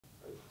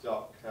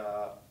Doc,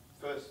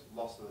 first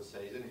loss of the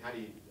season. How do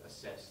you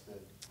assess the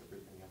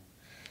Brisbane game?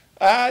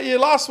 Yeah,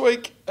 last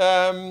week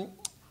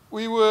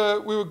we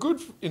were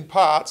good in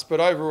parts, but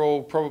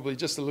overall probably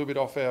just a little bit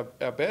off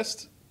our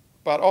best.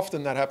 But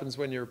often that happens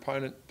when your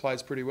opponent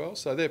plays pretty well.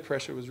 So their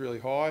pressure was really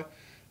high,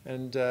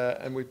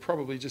 and we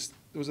probably just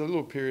there was a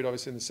little period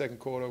obviously in the second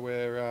quarter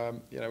where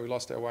we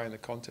lost our way in the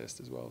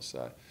contest as well.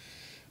 So,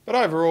 but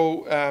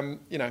overall,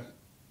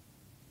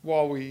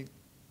 while we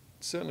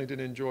certainly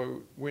didn't enjoy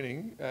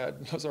winning,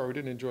 we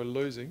didn't enjoy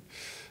losing.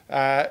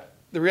 The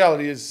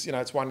reality is,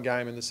 it's one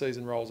game and the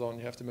season rolls on.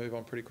 You have to move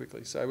on pretty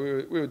quickly. So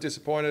we were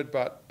disappointed,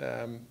 but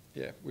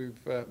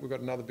we've got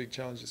another big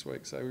challenge this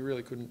week. So we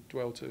really couldn't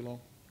dwell too long.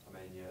 I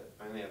mean,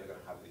 you're only ever going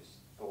to have this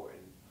thought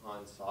in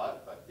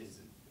hindsight, but is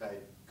it a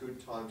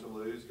good time to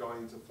lose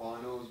going into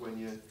finals when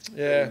you're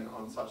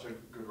on such a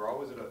good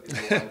roll? Is it a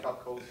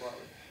wake-up call slightly?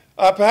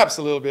 Perhaps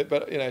a little bit,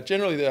 but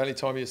generally the only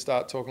time you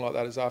start talking like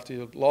that is after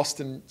you've lost,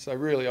 and so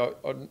really I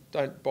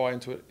don't buy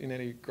into it in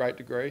any great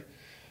degree.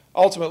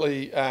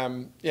 Ultimately,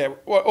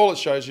 all it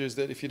shows you is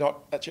that if you're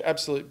not at your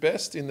absolute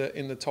best in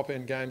the top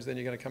end games, then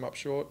you're going to come up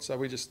short. So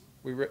we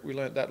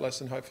learnt that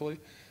lesson hopefully,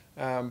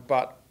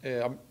 but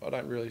I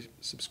don't really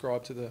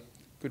subscribe to the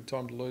good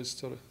time to lose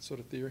sort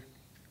of theory.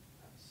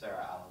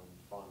 Sarah Allen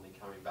finally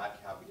coming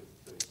back. How big of a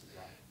boost is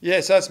that?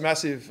 Yeah, so that's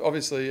massive.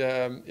 Obviously,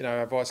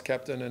 our vice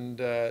captain and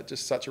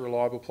just such a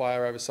reliable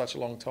player over such a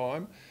long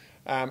time.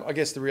 I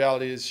guess the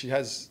reality is she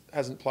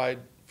hasn't played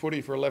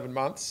footy for 11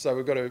 months, so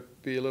we've got to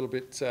be a little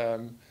bit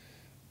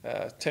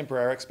temper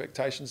our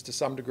expectations to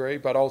some degree.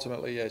 But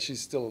ultimately,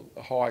 she's still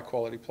a high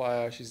quality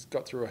player. She's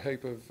got through a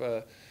heap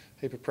of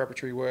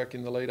preparatory work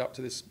in the lead up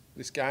to this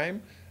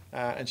game,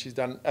 and she's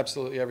done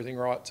absolutely everything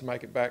right to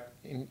make it back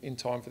in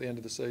time for the end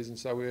of the season.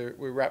 So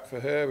we're wrapped for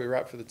her, we're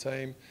wrapped for the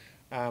team.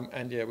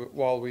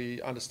 While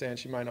we understand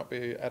she may not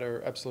be at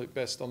her absolute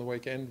best on the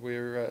weekend,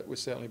 we're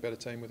certainly a better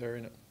team with her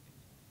in it.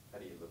 How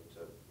do you look to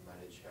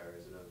manage her?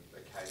 Is it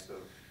a case of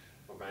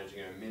managing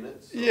her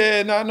minutes?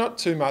 Yeah, no, not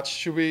too much.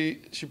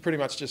 She pretty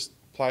much just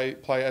play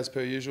as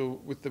per usual,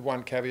 with the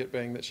one caveat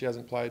being that she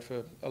hasn't played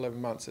for 11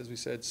 months, as we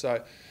said.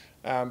 So,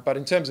 but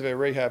in terms of her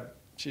rehab,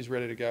 she's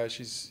ready to go.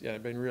 She's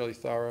been really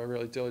thorough,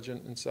 really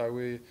diligent, and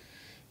so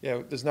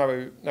there's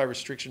no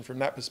restriction from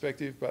that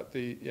perspective. But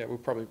we'll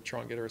probably try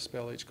and get her a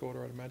spell each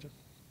quarter, I'd imagine.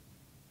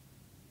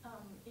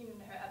 In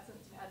her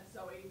absence, you had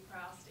Zoe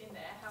Proust in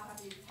there. How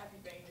have you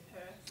been with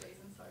her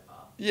season so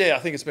far? Yeah, I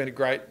think it's been a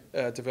great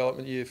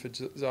development year for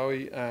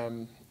Zoe.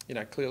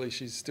 Clearly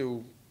she's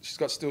still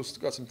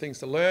got some things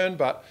to learn,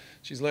 but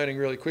she's learning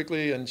really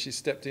quickly, and she's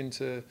stepped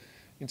into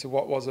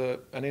what was an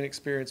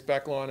inexperienced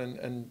backline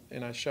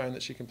and shown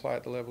that she can play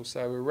at the level.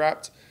 So we're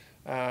wrapped,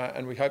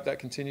 and we hope that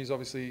continues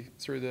obviously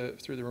through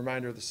the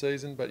remainder of the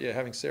season. But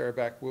having Sarah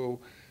back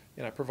will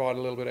provide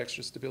a little bit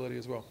extra stability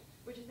as well.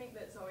 Would you think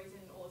that Zoe's in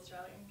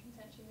All-Australian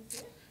contention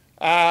this year?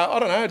 I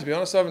don't know, to be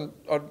honest. I'm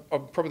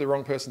probably the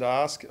wrong person to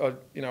ask. I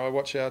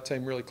watch our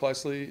team really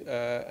closely,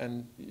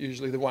 and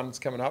usually the one's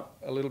coming up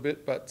a little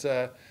bit. But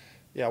I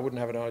wouldn't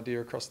have an idea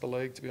across the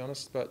league, to be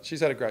honest. But she's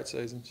had a great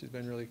season. She's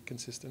been really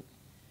consistent.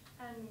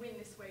 And win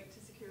this week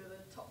to secure the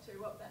top two.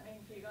 What would that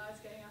mean for you guys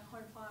getting a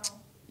home final?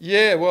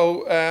 Yeah,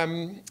 well,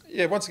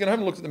 once again, I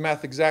haven't looked at the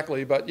math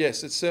exactly, but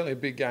yes, it's certainly a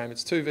big game.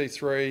 It's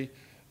 2v3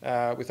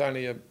 with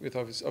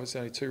obviously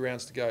only 2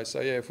 rounds to go. So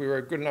if we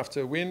were good enough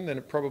to win, then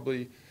it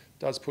probably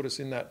does put us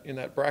in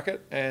that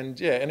bracket.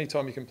 And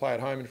anytime you can play at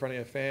home in front of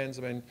your fans,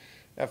 I mean,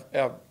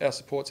 our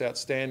support's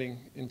outstanding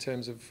in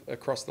terms of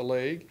across the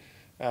league.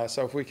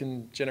 So if we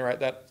can generate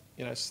that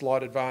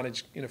slight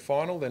advantage in a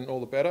final, then all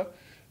the better.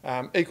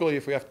 Equally,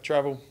 if we have to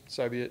travel,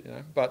 so be it.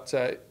 But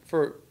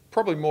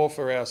probably more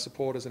for our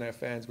supporters and our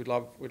fans, we'd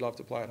love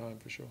to play at home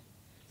for sure.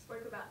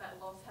 Spoke about that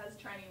loss. Has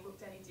training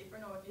looked any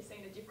different, or have you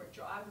seen a different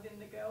drive within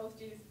the girls?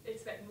 Do you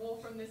expect more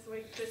from this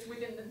week, just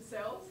within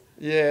themselves?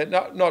 Yeah,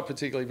 not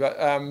particularly, but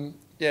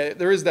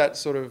there is that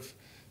sort of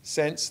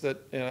sense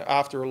that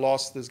after a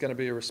loss there's going to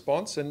be a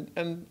response,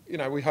 and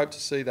we hope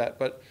to see that.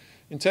 But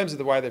in terms of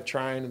the way they've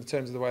trained, in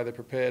terms of the way they're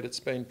prepared, it's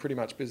been pretty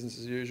much business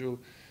as usual.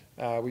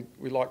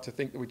 We like to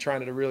think that we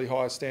train at a really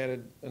high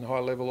standard and high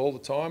level all the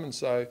time, and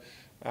so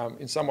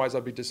in some ways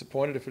I'd be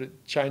disappointed if it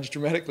had changed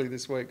dramatically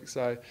this week.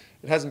 So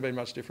it hasn't been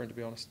much different, to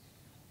be honest.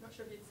 I'm not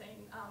sure if you'd seen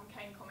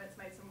Kane Cornes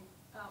made some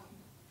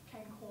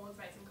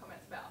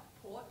comments about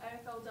Port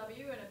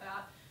AFLW and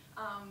about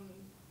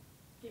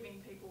giving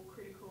people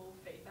critical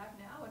feedback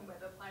now and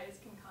whether players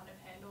can kind of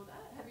handle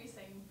that. Have you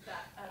seen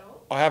that at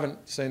all? I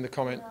haven't seen the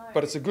comment,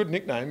 but it's a good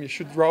nickname. You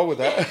should roll with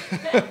that.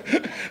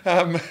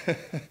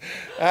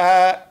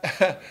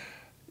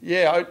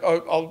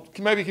 I'll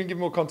maybe you can give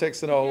more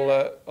context, and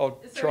I'll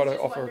try to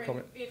offer a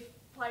comment. If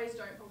players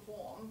don't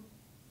perform,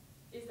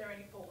 is there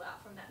any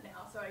fallout from that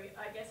now? So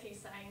I guess he's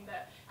saying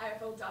that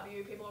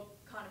AFLW people are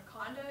kind of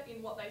kinder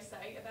in what they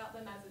say about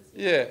them as it's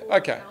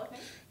developing.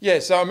 Yeah,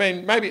 so I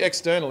mean, maybe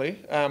externally,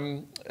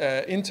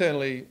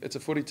 internally it's a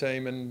footy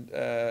team, and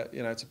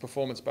it's a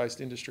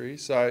performance-based industry.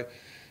 So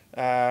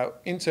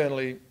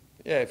internally,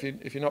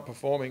 if you're not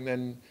performing,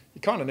 then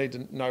you kind of need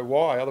to know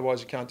why,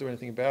 otherwise you can't do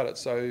anything about it.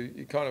 So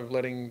you're kind of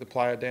letting the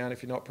player down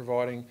if you're not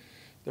providing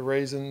the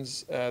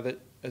reasons that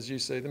as you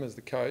see them as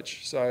the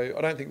coach. So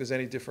I don't think there's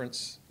any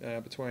difference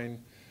between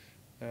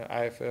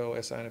AFL,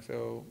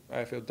 SANFL,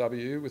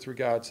 AFLW with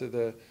regard to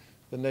the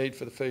need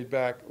for the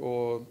feedback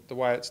or the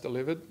way it's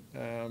delivered.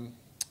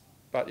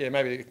 But yeah,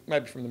 maybe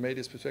from the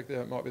media's perspective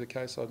it might be the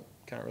case. I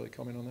can't really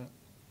comment on that.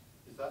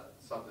 Is that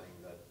something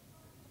that,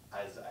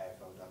 as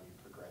AFLW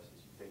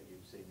progresses, you think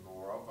you've seen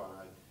more of?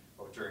 I know,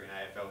 well, during an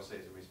AFL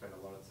season we spent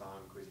a lot of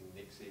time quizzing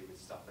Nixie with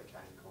stuff that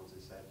Kane calls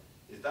his head.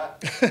 Is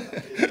that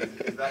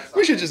is that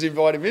we should just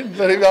invite him in,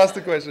 let him ask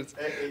the questions.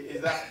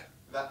 Is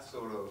that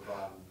sort of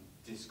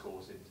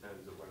discourse in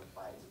terms of when a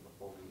player is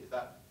performing, is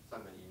that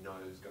something you know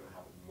is going to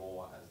happen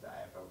more as the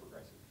AFL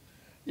progresses?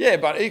 Yeah,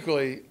 but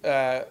equally,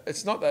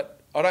 it's not that.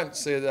 I don't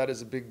see that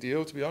as a big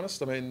deal, to be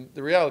honest. I mean,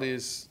 the reality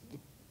is the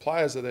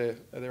players are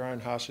their own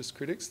harshest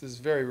critics. There's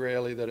very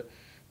rarely that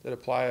a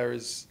player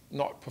is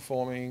not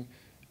performing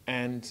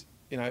and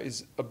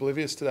is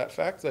oblivious to that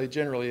fact. They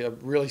generally are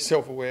really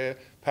self-aware,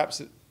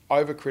 perhaps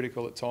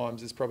overcritical at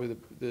times is probably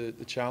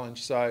the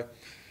challenge. So,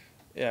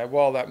 yeah,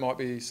 while that might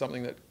be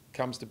something that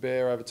comes to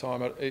bear over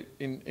time,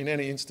 in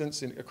any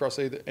instance across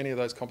any of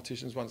those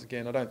competitions, once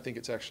again, I don't think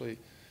it's actually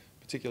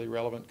particularly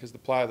relevant because the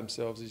player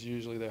themselves is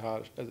usually their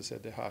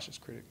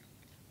harshest critic.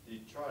 You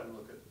try and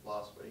look at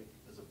last week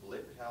as a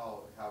blip.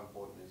 How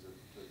important is it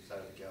to say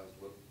to the girls,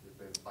 look, you've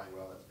been playing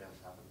well, that's bound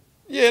to happen?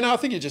 Yeah, no, I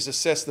think you just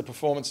assess the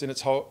performance in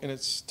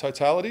its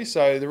totality.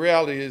 So the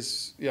reality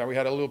is, we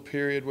had a little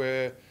period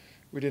where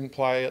we didn't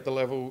play at the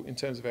level in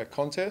terms of our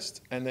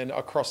contest, and then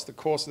across the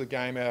course of the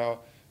game, our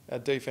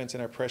defence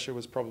and our pressure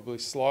was probably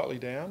slightly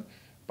down.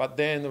 But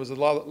then there was a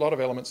lot of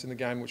elements in the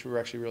game which we were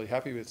actually really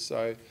happy with.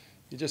 So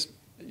you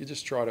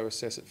just try to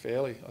assess it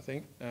fairly, I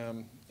think.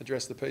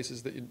 Address the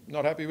pieces that you're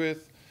not happy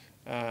with,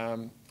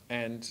 and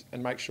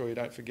make sure you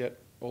don't forget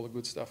all the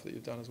good stuff that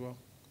you've done as well.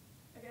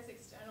 I guess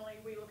externally,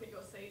 we look at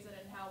your season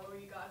and how well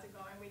you guys are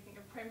going. We think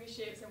of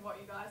premierships and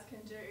what you guys can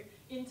do.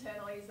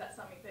 Internally, is that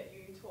something that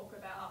you talk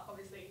about?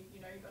 Obviously,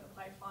 you're going to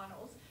play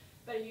finals,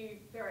 but are you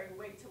very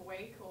week to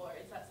week, or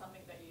is that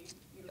something that you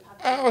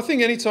have? I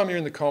think anytime you're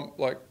in the comp,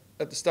 like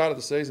at the start of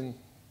the season,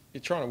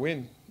 you're trying to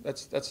win.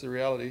 That's the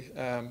reality.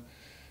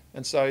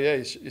 And so, yeah,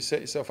 you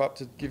set yourself up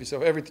to give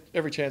yourself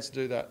every chance to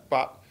do that.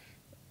 But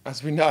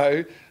as we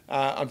know,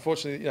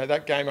 unfortunately,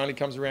 that game only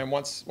comes around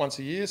once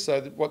a year.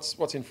 So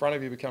what's in front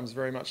of you becomes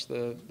very much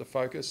the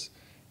focus.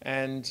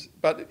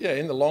 But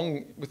yeah,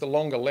 with the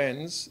longer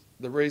lens,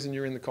 the reason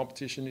you're in the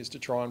competition is to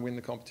try and win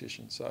the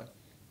competition. So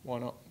why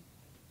not?